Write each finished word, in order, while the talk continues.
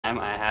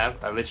time.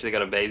 I've literally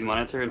got a baby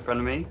monitor in front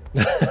of me.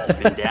 She's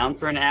been down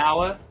for an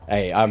hour.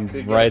 Hey, I'm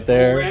right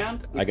there.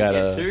 I got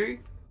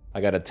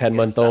a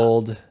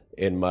 10-month-old old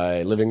in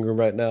my living room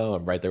right now.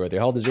 I'm right there with you.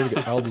 How old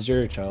is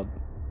your child?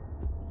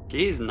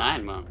 She's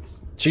 9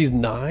 months. She's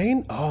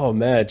 9? Oh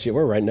man,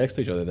 we're right next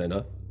to each other then,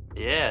 huh?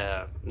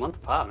 Yeah, a month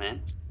apart,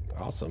 man.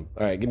 Awesome.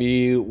 All right, give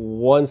me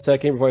 1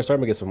 second before I start.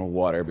 I'm gonna get some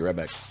water. I'll be right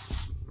back.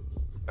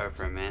 Go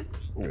for it, man.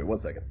 Give me 1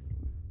 second.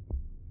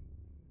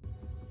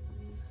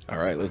 All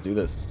right, let's do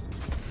this.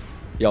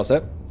 You all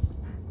set?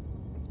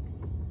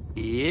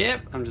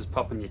 Yep, I'm just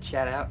popping your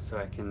chat out so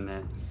I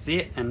can see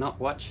it and not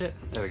watch it.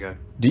 There we go.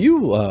 Do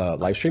you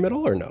live stream at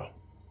all or no?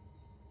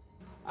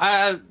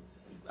 I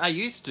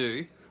used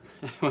to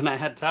when I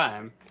had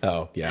time.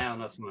 Oh, yeah. Now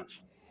not so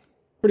much.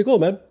 Pretty cool,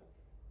 man.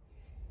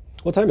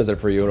 What time is it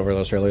for you over in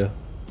Australia?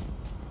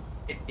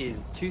 It is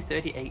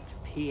 2:38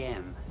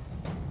 p.m.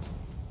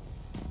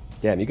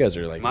 Damn, you guys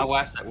are like... My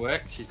wife's at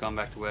work. She's gone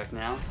back to work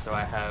now. So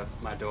I have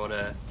my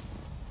daughter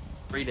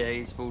 3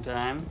 days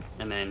full-time,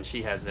 and then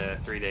she has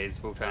 3 days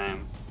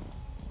full-time.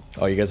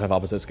 Oh, you guys have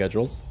opposite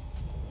schedules?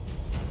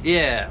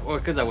 Yeah, well,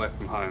 because I work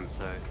from home,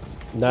 so...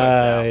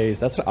 Nice.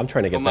 That's what I'm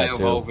trying to get that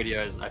too. On my Evolve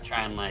videos, I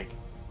try and like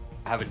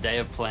have a day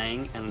of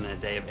playing and then a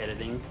day of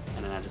editing,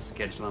 and then I just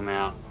schedule them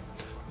out.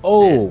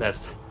 Oh,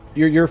 that's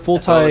you're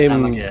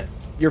full-time.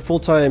 You're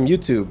full-time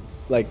YouTube,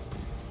 like...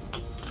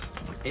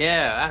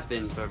 Yeah, I've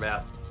been for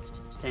about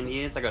 10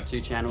 years. I got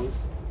 2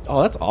 channels.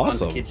 Oh, that's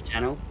awesome. One's a kids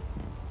channel.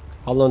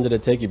 How long did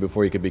it take you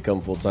before you could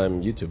become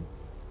full-time YouTube?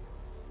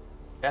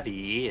 About a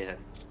year,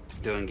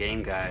 doing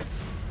game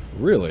guides.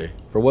 Really?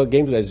 For what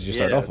game guides did you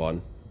start off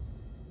on?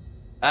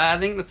 I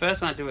think the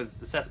first one I did was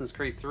Assassin's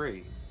Creed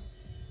 3.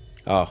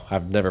 Oh,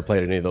 I've never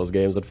played any of those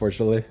games,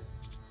 unfortunately.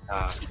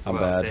 I'm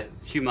bad. They're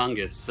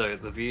humongous, so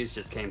the views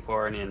just came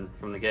pouring in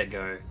from the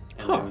get-go.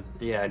 And then,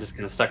 yeah, I just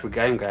kind of stuck with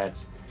game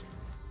guides.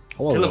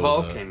 Till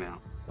Evolve came out.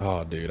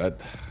 Oh, dude,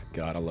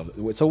 God, I love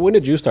it. So when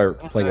did you start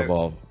playing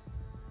Evolve?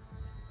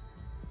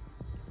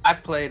 I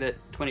played it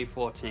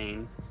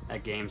 2014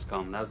 at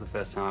Gamescom. That was the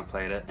first time I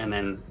played it. And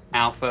then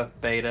Alpha,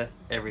 Beta,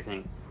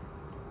 everything.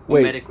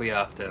 What medic we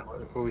after?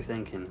 What are we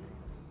thinking?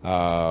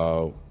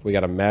 We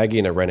got a Maggie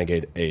and a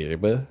Renegade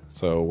Abe,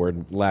 so we're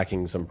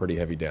lacking some pretty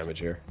heavy damage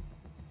here.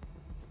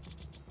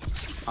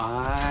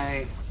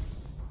 I'm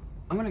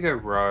gonna go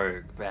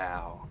Rogue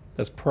Val.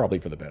 That's probably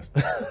for the best.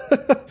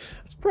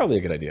 That's probably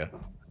a good idea.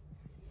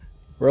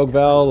 Rogue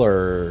Val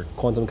or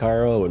Quantum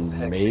Cairo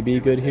and maybe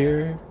good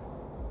here.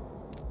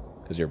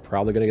 Because you're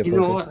probably going to get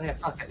focused. You know what? Yeah,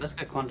 fuck it. Let's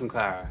go Quantum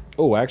Cairo.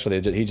 Oh, actually,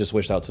 he just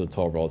switched out to the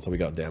 12 volt, so we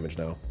got damage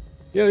now.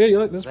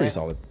 Yeah, that's pretty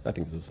solid. I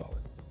think this is solid.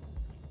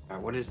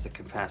 Alright, what is the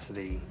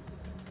capacity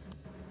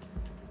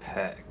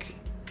perk?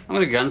 I'm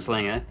going to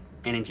Gunslinger.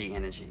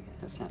 Energy.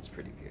 That sounds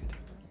pretty good.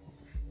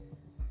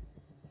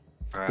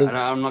 Alright,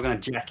 I'm not going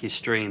to jack your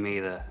stream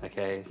either,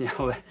 okay?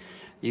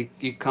 You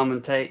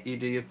commentate, you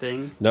do your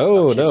thing.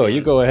 No,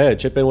 you go ahead.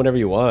 Chip in whenever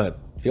you want.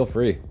 Feel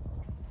free.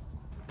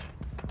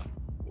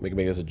 We can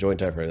make this a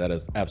joint effort. That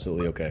is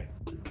absolutely okay.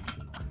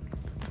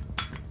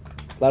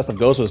 Last of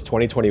Ghost was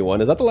 2021.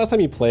 Is that the last time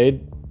you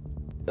played?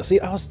 See,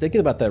 I was thinking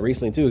about that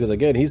recently too, because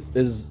again, his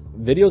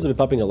videos have been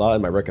popping a lot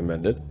in my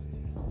recommended.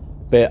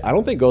 But I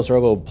don't think Ghost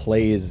Robo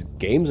plays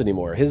games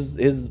anymore.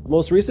 His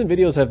most recent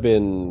videos have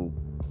been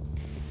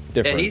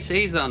different. Yeah,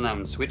 he's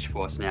on Switch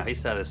Force now. He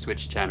started a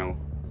Switch channel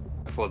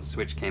before the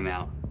Switch came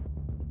out.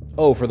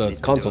 Oh, for the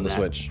console, the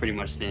Switch. Pretty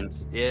much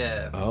since.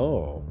 Yeah.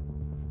 Oh.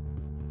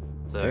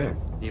 So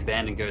he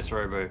abandoned Ghost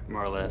Robo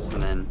more or less,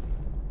 and then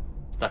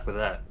stuck with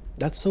that.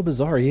 That's so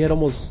bizarre. He had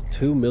almost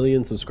 2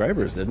 million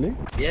subscribers, didn't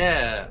he?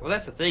 Yeah. Well,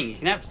 that's the thing. You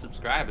can have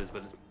subscribers,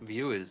 but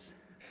viewers.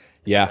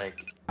 Yeah.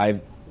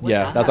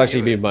 That's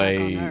actually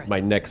my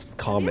next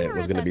comment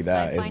was going to be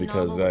that, is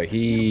because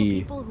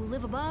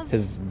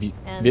his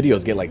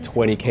videos get like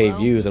 20K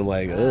views, and I'm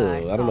like, oh,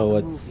 I don't know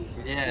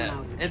what's...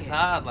 Yeah, it's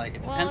hard, like,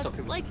 it depends what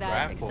people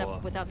subscribe for.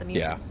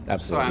 Yeah, absolutely.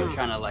 That's why I'm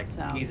trying to, like,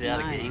 ease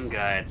out of game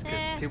guides,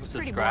 because people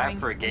subscribe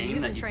for a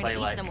game that you play,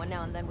 like,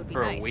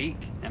 for a week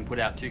and put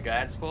out 2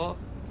 guides for,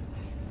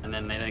 and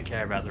then they don't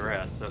care about the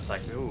rest, so it's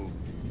like, ooh,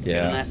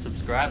 yeah, a nice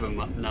subscriber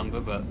number,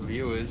 but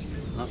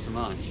viewers, not so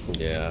much.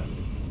 Yeah.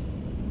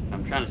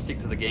 I'm trying to stick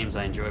to the games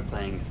I enjoy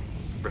playing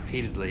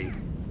repeatedly.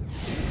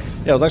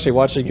 Yeah, I was actually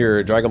watching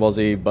your Dragon Ball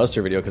Z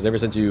Buster video, because ever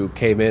since you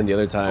came in the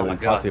other time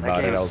and talked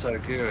about it, so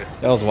good.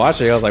 I was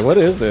watching. I was like, "What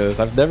is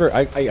this? I've never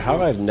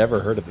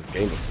heard of this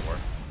game before?"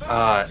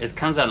 It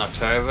comes out in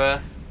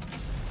October.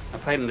 I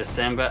played in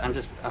December. I'm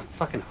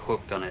fucking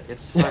hooked on it.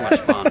 It's so much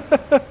fun.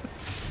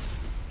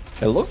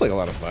 It looks like a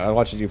lot of fun. I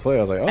watched you play.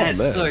 I was like, "Oh man!" And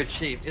it's so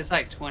cheap. It's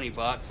like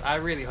 $20. I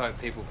really hope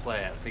people play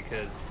it,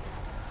 because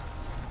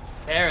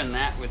pairing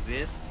that with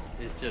this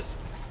is just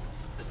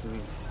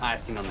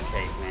icing on the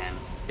cake, man.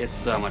 It's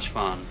so much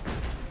fun.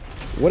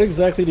 What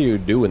exactly do you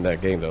do in that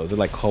game, though? Is it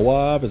like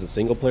co-op? Is it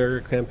single-player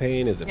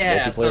campaign? Is it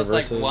multiplayer so it's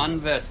versus? like 1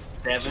 versus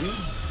 7.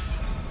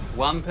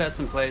 One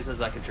person plays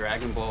as like a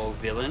Dragon Ball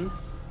villain,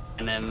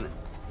 and then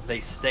they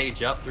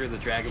stage up through the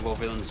Dragon Ball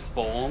villain's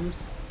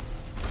forms.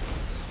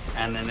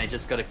 and then they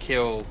just got to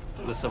kill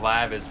the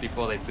survivors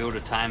before they build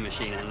a time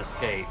machine and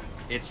escape.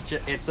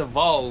 It's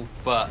Evolve,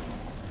 but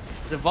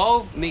it's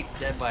Evolve meets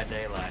Dead by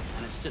Daylight,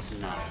 and it's just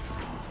nuts.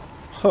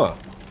 Huh.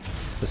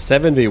 The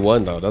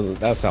 7v1 though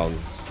that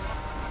sounds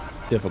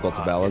difficult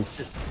to balance.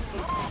 It's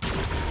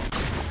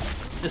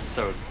just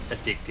so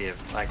addictive.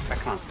 Like I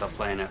can't stop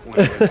playing it when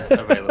it's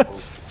available.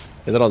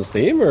 Is it on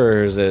Steam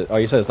or is it? Oh,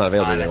 you said it's not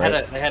available yet,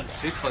 right? They had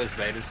 2 closed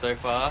betas so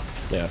far.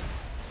 Yeah.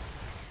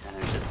 And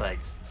it was just like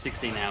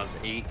 16 hours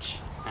each,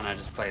 and I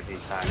just played the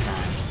entire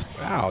time.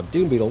 Wow,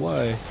 Dune Beetle,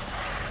 why?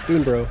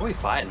 Dune, bro. What are we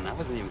fighting? I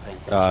wasn't even paying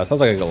attention.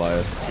 Sounds like a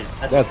Goliath.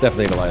 Jeez, that's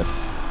definitely a Goliath.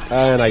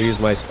 And I used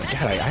my.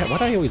 God, why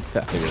do I always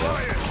figure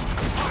that?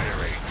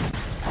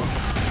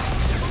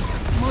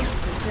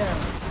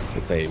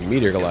 It's a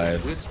meteor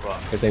Goliath. Good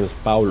spot. His name is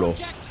Paulo.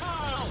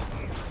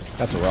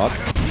 That's a rock.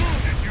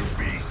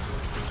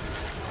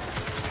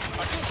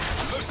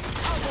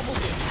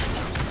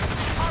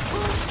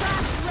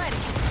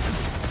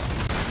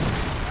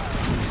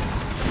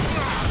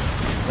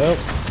 Oh.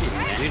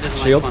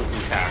 Shield.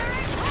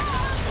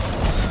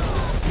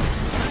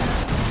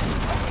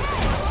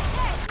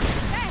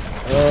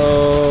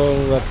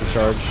 Oh, that's a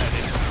charge.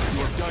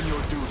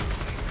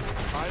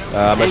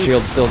 My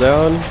shield's still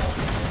down.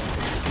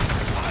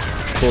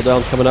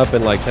 Cooldown's coming up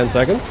in like 10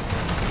 seconds.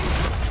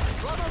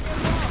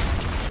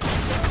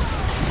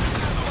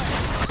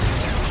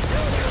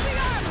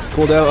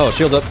 Cooldown. Oh,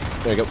 shield's up.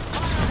 There you go.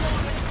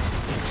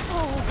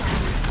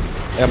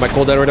 Yeah, my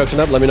cooldown reduction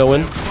up. Let me know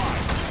when. I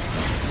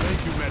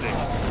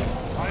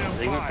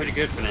think we're pretty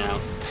good for now.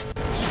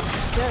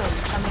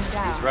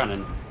 He's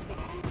running.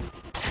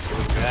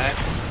 Okay.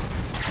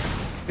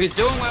 Who's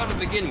doing well to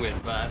begin with,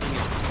 but I think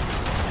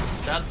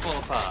it does fall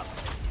apart.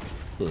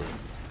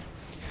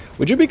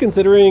 Would you be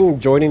considering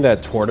joining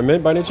that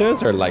tournament by any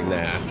chance, or like,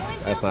 nah,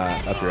 that's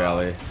not up your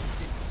alley?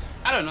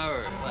 I don't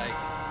know, like.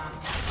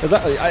 Cause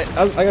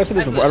I said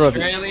this before. I don't know if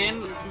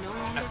Australian,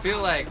 I feel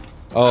like.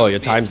 Oh, your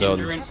time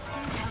zones.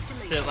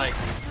 To like,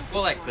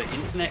 well, like the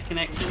internet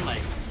connection,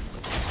 like,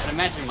 I'd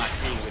imagine my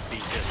ping would be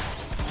just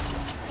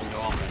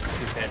enormous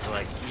compared to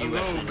like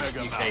US and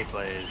UK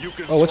players.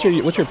 Oh, what's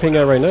your ping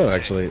at right now?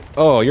 Actually,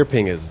 oh, your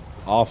ping is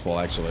awful.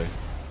 Actually,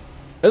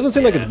 it doesn't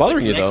seem like it's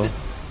bothering you though.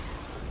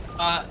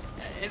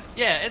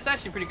 Yeah, it's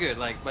actually pretty good.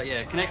 Like, but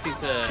yeah, connecting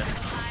to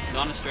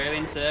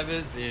non-Australian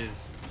servers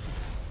is,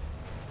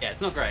 yeah, it's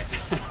not great.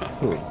 So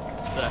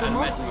I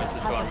imagine most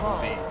of the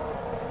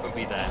tournament would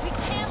be that. We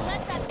can't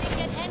let that thing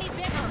get any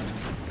bigger.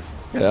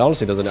 Yeah, it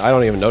honestly doesn't. I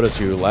don't even notice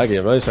you lagging.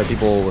 I notice that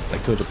people with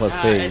like 200 plus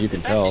ping, you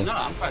can tell. No,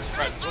 I'm quite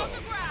surprised as well.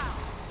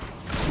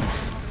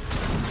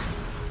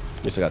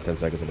 You still got 10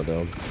 seconds on the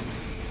dome.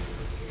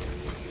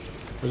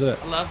 Where's it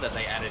at? I love that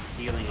they added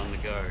healing on the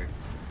go.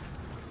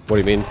 What do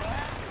you mean?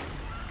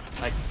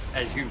 Like,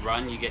 as you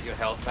run, you get your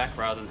health back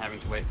rather than having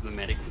to wait for the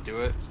medic to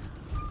do it.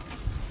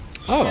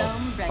 Oh,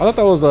 I thought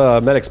that was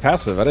medic's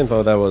passive. I didn't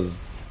know that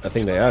was a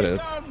thing they added.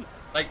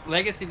 Like,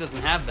 Legacy doesn't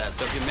have that,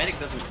 so if your medic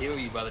doesn't heal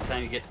you by the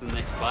time you get to the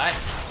next fight,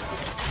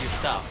 you're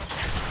stuck.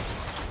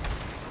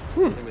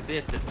 So with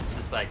this, it's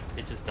just like,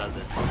 it just does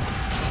it.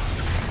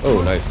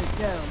 Oh, nice.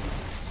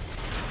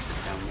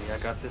 Tell me I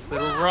got this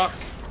little rock.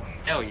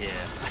 Hell yeah.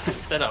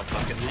 Set up,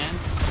 bucket man.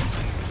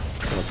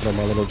 Gonna put on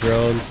my little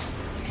drones.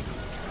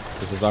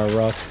 This is our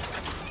rock.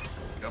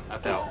 I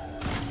fell.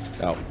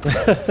 Oh,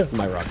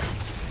 my rock.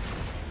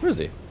 Where is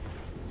he?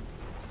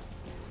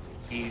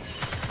 He's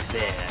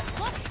there.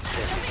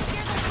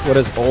 What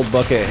does old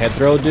bucket head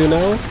throw do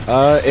now?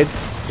 It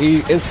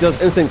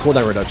does instant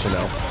cooldown reduction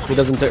now. He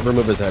doesn't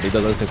remove his head. He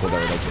does instant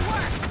cooldown reduction.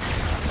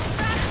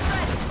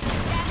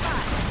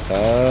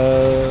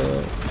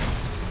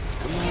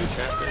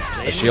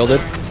 I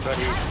shielded.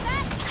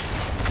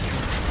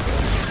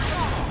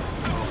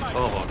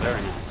 Oh,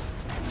 very nice.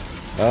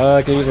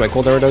 I can use my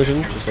cooldown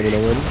reduction. Just let me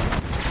know when.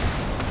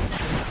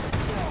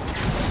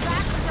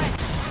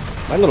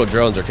 My little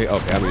drones are okay,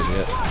 I'm using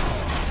it.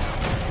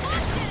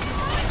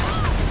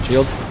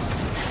 Shield.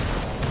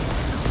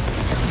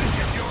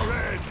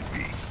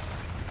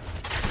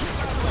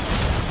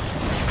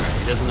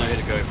 He doesn't know who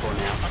to go for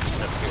now.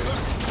 That's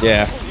good.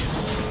 Yeah.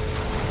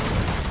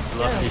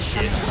 Lost his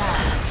shit.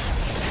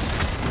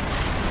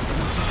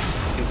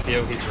 You can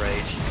feel his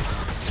rage.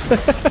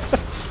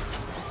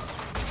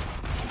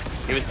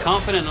 He was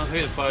confident on who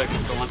to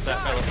focus, but once that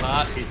fell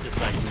apart, he's just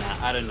like, nah,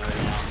 I don't know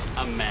now.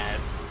 I'm mad.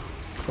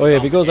 Oh yeah,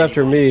 if he goes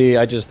after me,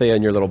 I just stay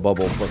in your little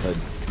bubble, plus I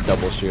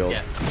double shield.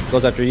 Yeah. If he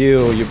goes after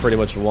you, you pretty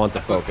much want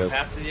the focus.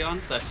 Capacity on,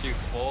 so I shoot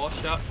 4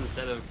 shots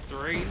instead of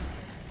 3.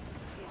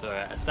 So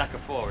a stack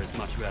of 4 is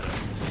much better.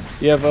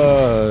 You have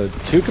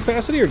 2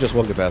 capacity or just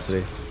 1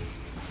 capacity?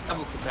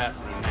 Double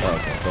capacity, man. Oh,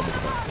 okay, double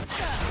capacity.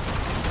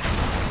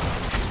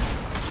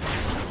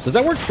 Does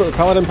that work for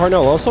Paladin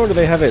Parnell also, or do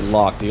they have it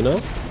locked, do you know?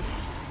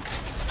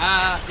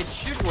 It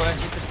should work.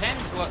 It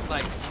depends what,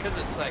 like, because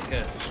it's like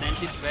a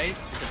percentage base,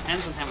 it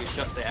depends on how many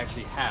shots they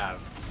actually have.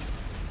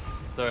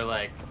 So,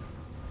 like,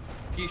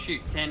 if you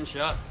shoot 10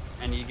 shots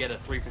and you get a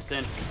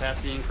 3%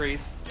 capacity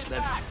increase,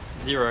 that's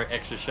 0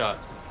 extra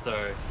shots.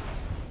 So,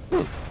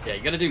 Yeah,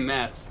 you gotta do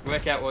maths.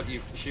 Work out what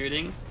you're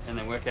shooting, and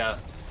then work out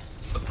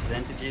what the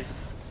percentage is.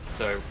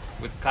 So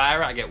with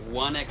Kyra, I get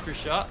 1 extra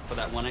shot, but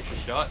that 1 extra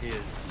shot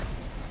is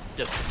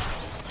just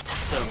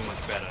so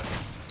much better.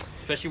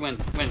 Especially when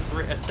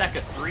a stack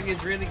of 3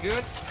 is really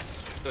good.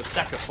 So a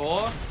stack of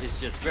 4 is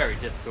just very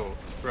difficult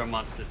for a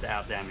monster to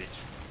out damage.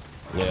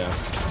 Yeah.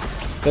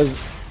 Because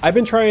I've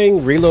been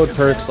trying reload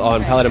perks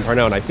on Paladin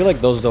Parnell, and I feel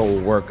like those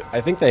don't work.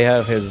 I think they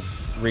have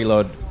his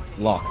reload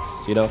locked,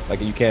 you know?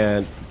 Like you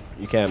can't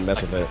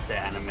mess with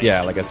it.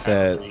 Yeah, like I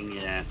said.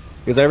 Yeah.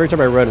 Because every time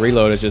I run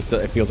reload,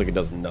 it feels like it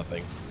does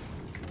nothing.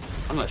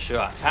 I'm not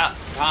sure.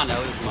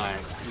 Parnell is my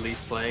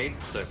least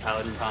played, so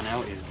Paladin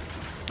Parnell is...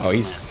 Oh,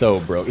 he's so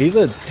broke. He's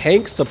a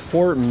tank,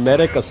 support,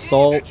 medic,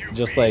 assault,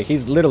 just like,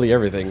 he's literally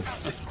everything.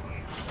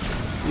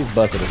 He's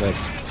busted as heck.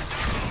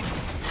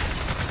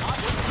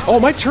 Oh,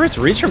 my turrets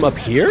reach from up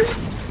here?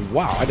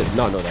 Wow, I did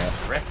not know that.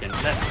 I reckon.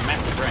 That's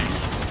massive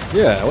range.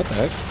 Yeah, what the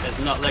heck? That's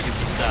not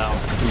legacy style.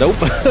 Nope.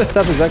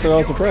 That's exactly what I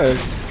was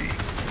surprised.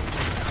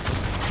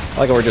 I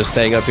like how we're just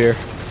staying up here.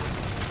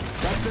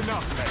 That's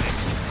enough, medic.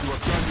 You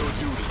have done your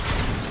duty.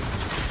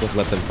 Just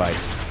let them fight.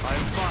 I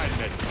am fine,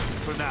 medic.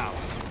 For now.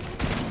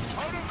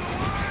 Out of the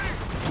way!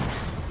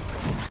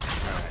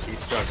 Alright, he's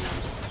struggling.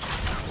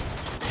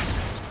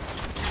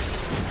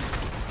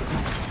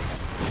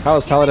 How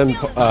is Paladin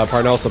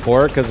Parnell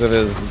support? Because of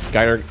his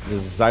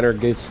Designer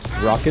Gates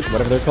rocket,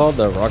 whatever they're called,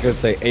 the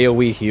rockets, they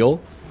AoE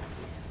heal.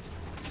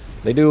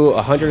 They do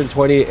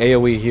 120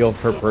 AoE heal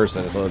per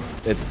person, so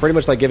it's pretty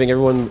much like giving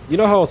everyone. You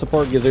know how a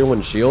support gives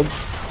everyone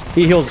shields?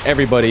 He heals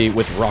everybody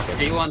with rockets.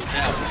 He wants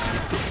help.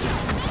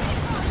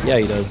 Yeah,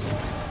 he does.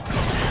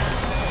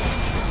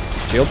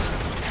 Shield.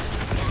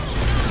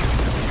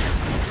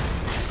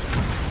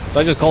 So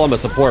I just call him a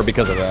support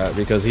because of that,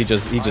 because he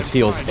just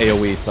heals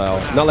AoE style,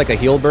 not like a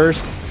heal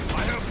burst,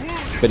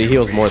 but he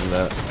heals more than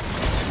that.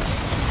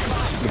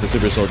 With the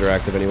Super Soldier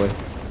active anyway.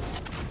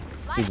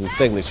 He's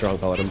insanely strong,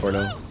 Paladin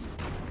Parnell.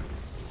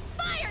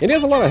 And he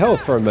has a lot of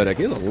health for a medic.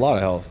 He has a lot of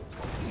health.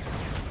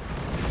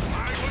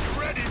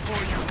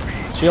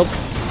 Shield.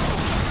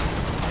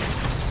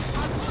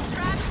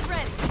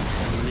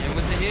 In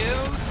with the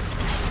heals.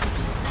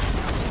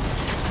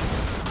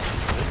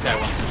 This guy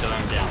wants the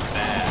dome down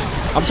bad.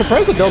 I'm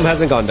surprised the dome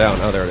hasn't gone down.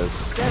 Oh, there it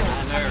is. I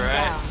know,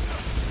 right?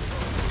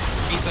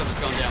 He thought it was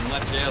going down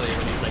much earlier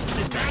when he's like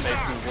sitting there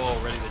facing the wall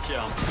ready to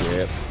jump.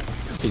 Yep.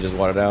 He just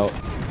wanted out.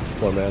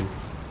 Poor man.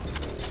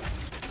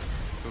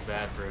 Too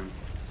bad for him.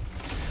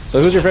 So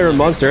who's your favorite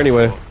monster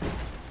anyway?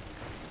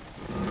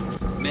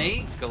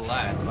 Me?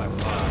 Goliath by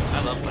far.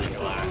 I love playing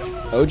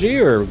Goliath. OG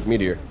or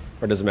Meteor?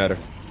 Or does it matter?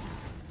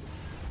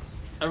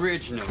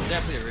 Original.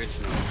 Definitely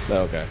original.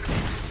 Oh, okay.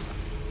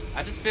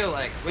 I just feel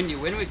like when you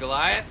win with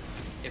Goliath,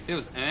 it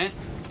feels earned.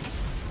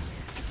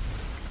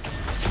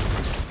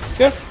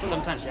 Yeah.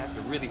 Sometimes you have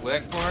to really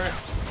work for it.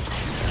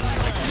 And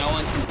like no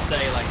one can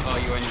say like, oh,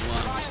 you only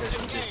won because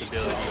of this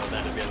ability or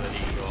that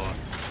ability or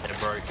they're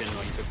broken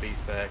or you took these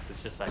perks.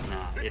 It's just like,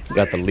 nah. It's You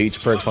got the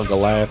leech perks on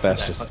Goliath.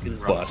 That's that just fucking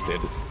rock.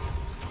 busted.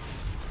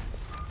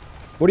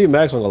 What do you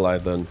max on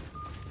Goliath then?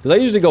 Because I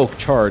usually go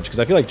charge, because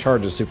I feel like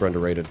charge is super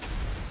underrated.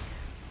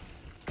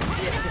 Yeah,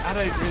 see, I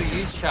don't really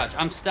use charge.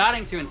 I'm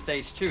starting to in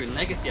stage 2. In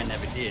Legacy, I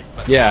never did.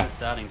 But Yeah. I'm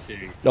starting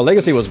to. No,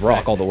 Legacy was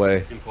rock all the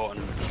way.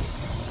 Important.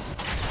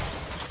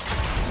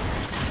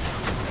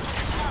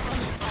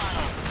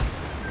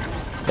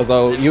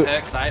 Although you,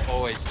 Perks, I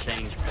always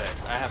change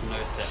perks. I have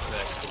no set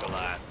perks for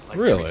Goliath. Like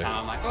Really? Every time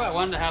I'm like, oh, I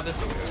wonder how this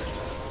will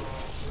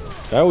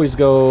go. I always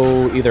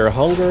go either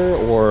Hunger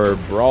or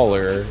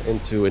Brawler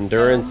into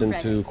Endurance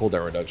into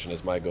cooldown reduction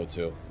is my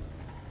go-to.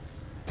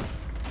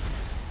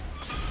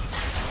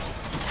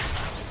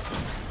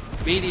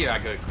 Meteor, I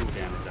go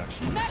cooldown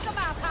reduction.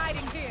 Megamouth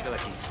hiding I here. feel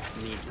like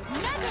he needs it.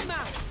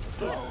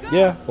 Megamouth.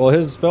 Yeah, well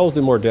his spells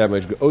do more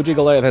damage. OG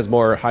Goliath has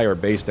more higher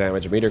base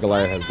damage. Meteor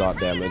Goliath has dot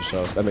damage,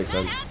 so that makes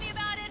sense. Happy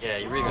about it. Yeah,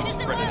 you really gotta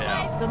spread it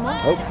out. The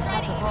monster Oh.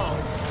 has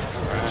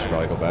evolved. Should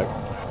probably go back.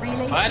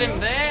 Relay Fight him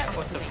there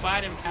or to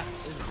fight him at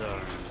the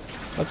zone.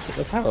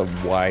 Let's have a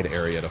wide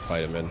area to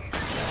fight him in.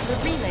 The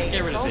relay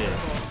Get is rid of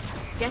this.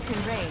 vulnerable. Get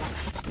in range.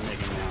 Make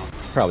him out.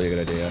 Probably a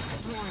good idea.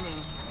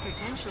 Warning.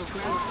 Potential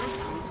ground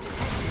detected.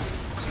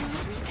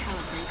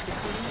 Recalibrate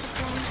deployment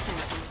deployment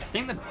sensors. I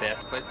think the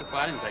best place to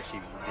fight him is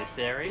actually this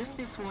area. If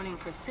this warning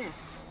persists,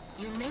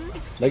 you may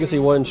experience Legacy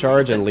 1,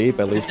 charge and leap,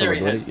 at least This for area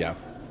ability. has- Yeah.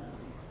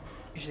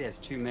 Usually has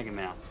 2 mega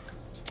mounts.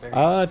 Very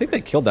I think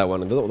they killed that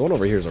one. The one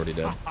over here is already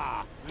dead.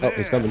 Oh,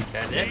 he's coming.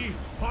 That's it.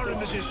 Far in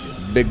the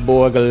distance. Big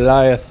boy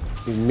Goliath.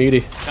 He's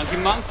meaty. Chunky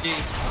monkey.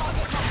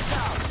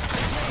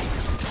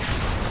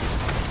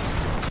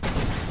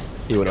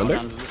 He went Going under?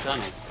 under the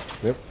tunnel.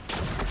 Yep.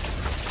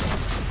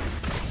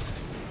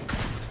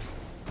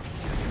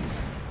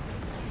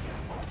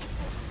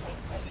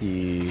 Let's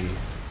see.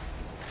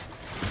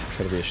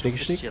 Try to be a sneaky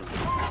Just sneak. chilling.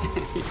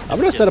 I'm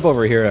gonna set up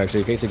over here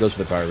actually in case he goes for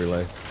the power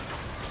relay.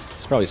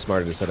 It's probably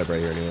smarter to set up right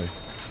here anyway.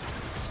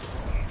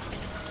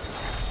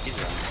 He's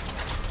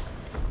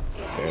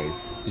running. Okay.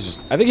 He's just.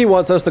 I think he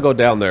wants us to go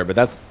down there, but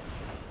that's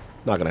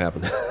not gonna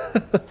happen.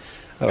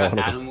 Oh, Got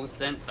 100%. animal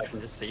sense. I can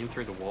just see him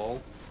through the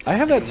wall. I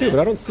have that too, but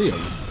I don't see him.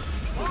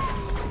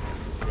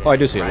 Oh, I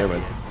do see him. Never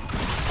mind.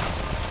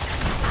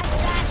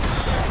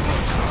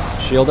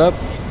 Shield up.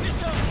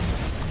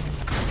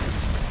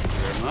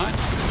 Very much.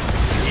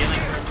 Healing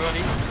for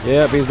everybody.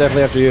 Yeah, he's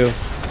definitely after you.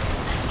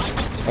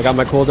 I got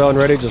my cooldown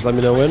ready. Just let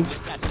me know when.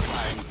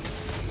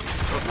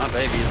 Oh, my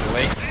baby is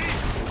awake.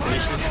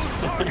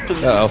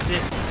 Uh-oh.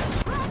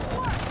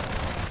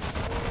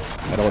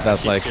 I don't know what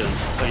that's like.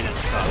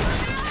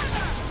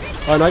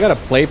 Oh, and I got a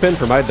playpen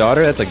for my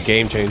daughter. That's a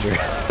game changer.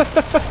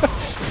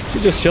 She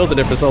just chills in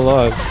it for so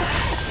long. She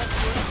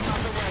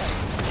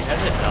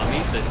has it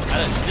dummy, so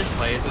she just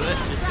plays with it.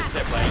 She just sits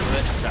there playing with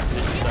it, tracking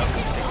it and stuff,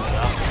 picking it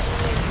up.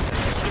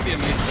 Should be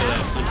amused for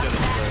that until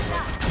it's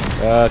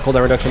over.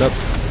 Cooldown reduction up.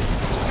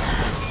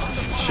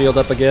 Shield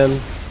up again.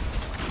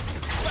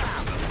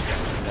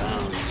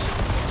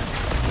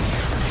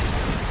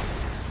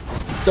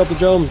 Double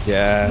jump.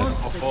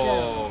 Yes.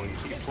 Oh,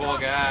 you poor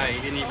guy. He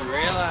didn't even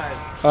realize.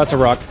 Oh, that's a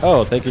rock.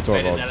 Oh, thank you,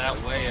 Faded Torvald. that out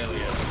way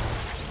earlier.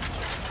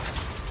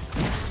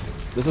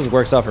 This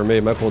works out for me.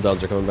 My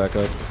cooldowns are coming back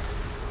up.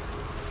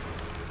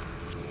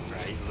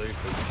 Right, he's looping.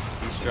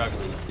 He's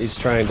struggling. He's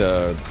trying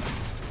to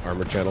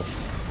armor channel.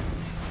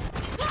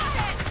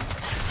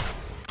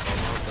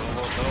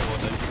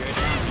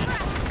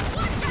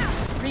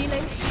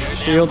 Relay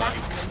Shield.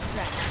 maximum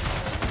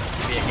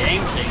strength. Be a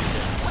game changer.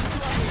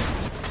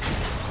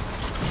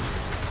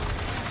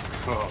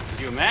 Oh, could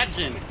you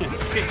imagine? Could you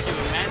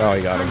imagine? Oh,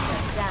 he got him.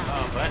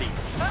 Oh, buddy.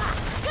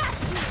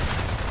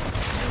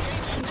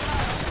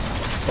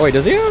 Oh, wait,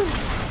 does he have?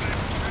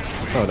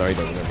 Oh, no, he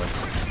doesn't. Never mind.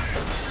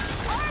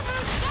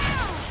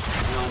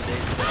 Come on,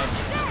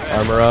 Dave.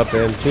 Armor up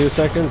in 2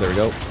 seconds. There we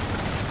go.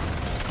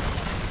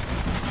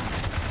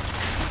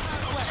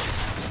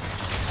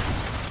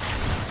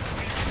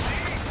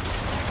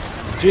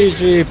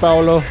 GG,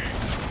 Paolo.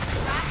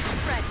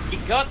 He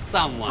got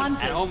someone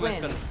Hunters and almost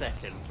win. got a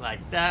second. Like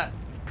that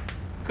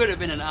could have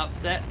been an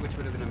upset, which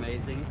would have been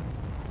amazing.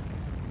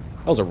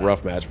 That was a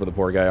rough match for the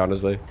poor guy,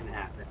 honestly. Didn't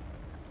happen.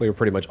 We were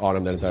pretty much on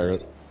him that entire...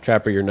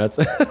 Trapper, you're nuts.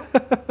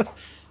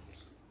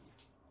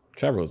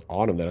 Trapper was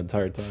on him that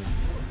entire time.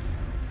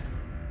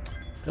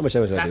 How much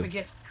damage did I Trapper do?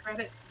 gets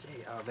credit.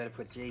 Oh, I better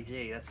put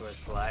GG. That's what it's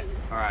polite.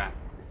 All right.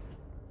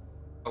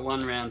 Got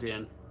 1 round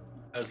in.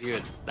 That was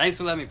good. Thanks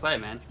for letting me play,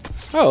 man.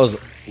 Oh, it was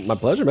my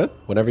pleasure, man.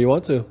 Whenever you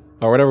want to.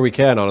 Or whenever we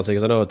can, honestly,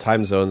 because I know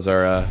time zones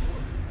are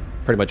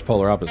pretty much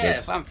polar Yeah,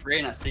 opposites. if I'm free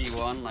and I see you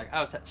on, like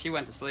she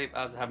went to sleep.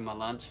 I was having my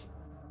lunch.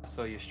 I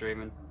saw you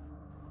streaming.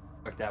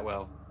 Worked out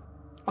well.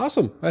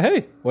 Awesome.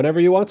 Hey, whenever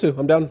you want to,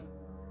 I'm down.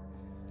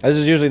 This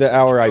is usually the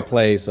hour I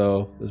play,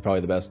 so this is probably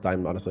the best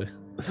time, honestly.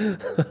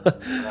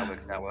 That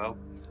works out well.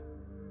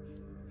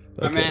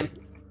 Okay. My man,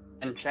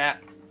 and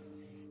chat.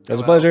 It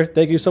was a pleasure.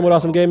 Thank you so much,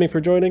 Awesome Gaming, for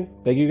joining.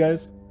 Thank you,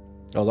 guys.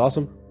 That was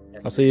awesome.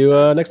 I'll see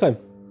you next time.